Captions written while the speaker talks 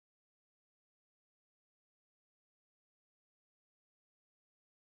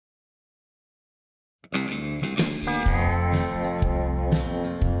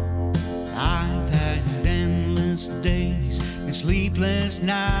sleepless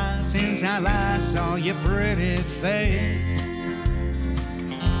nights since I last saw your pretty face.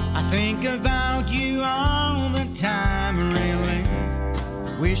 I think about you all the time, really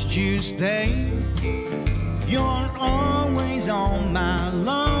wished you'd stay. You're always on my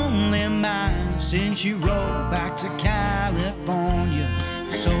lonely mind since you rode back to California.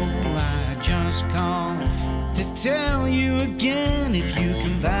 So I just called to tell you again, if you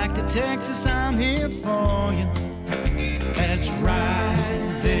come back to Texas, I'm here for you. Let's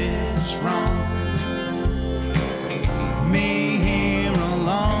right this wrong. Me here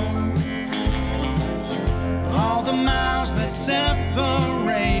alone. All the miles that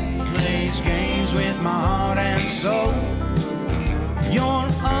separate plays games with my heart and soul. You're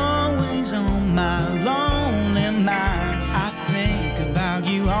always on my lonely mind. I think about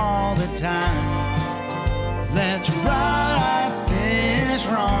you all the time. Let's right this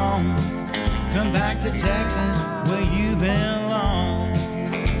wrong. Come back to Texas where you belong.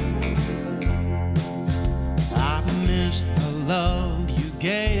 I missed the love you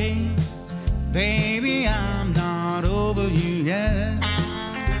gave. Baby, I'm not over you yet.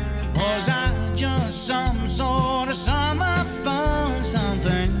 Was I just some sort of summer fun,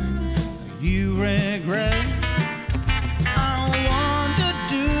 something you regret? I wonder,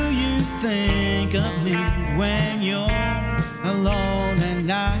 do you think of me when you're alone at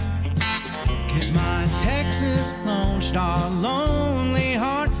night? 'Cause my Texas Lone Star lonely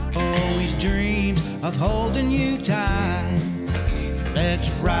heart always dreams of holding you tight. Let's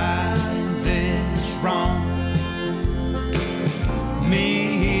right this wrong.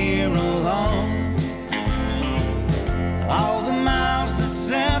 Me here alone. All the miles that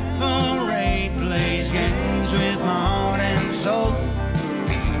separate plays games with my heart and soul.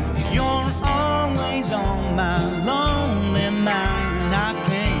 You're always on my lonely mind. I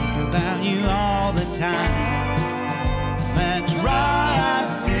think about you all the time. Let's right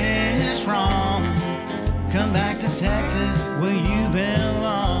this wrong. Come back to Texas where you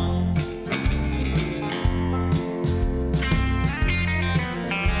belong.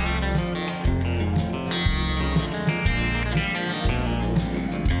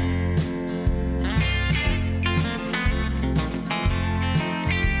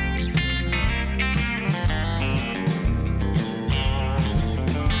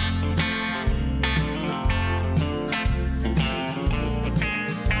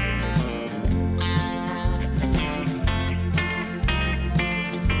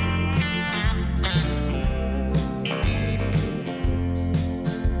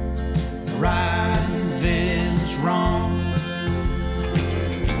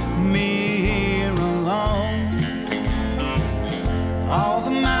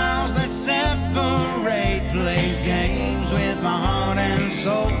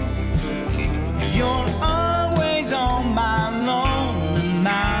 So you're always on my lonely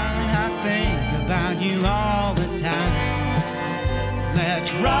mind. I think about you all the time.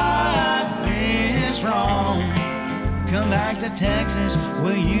 Let's right this wrong. Come back to Texas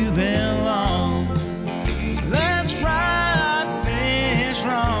where you belong. Let's right this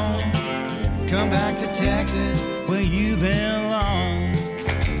wrong. Come back to Texas where you belong.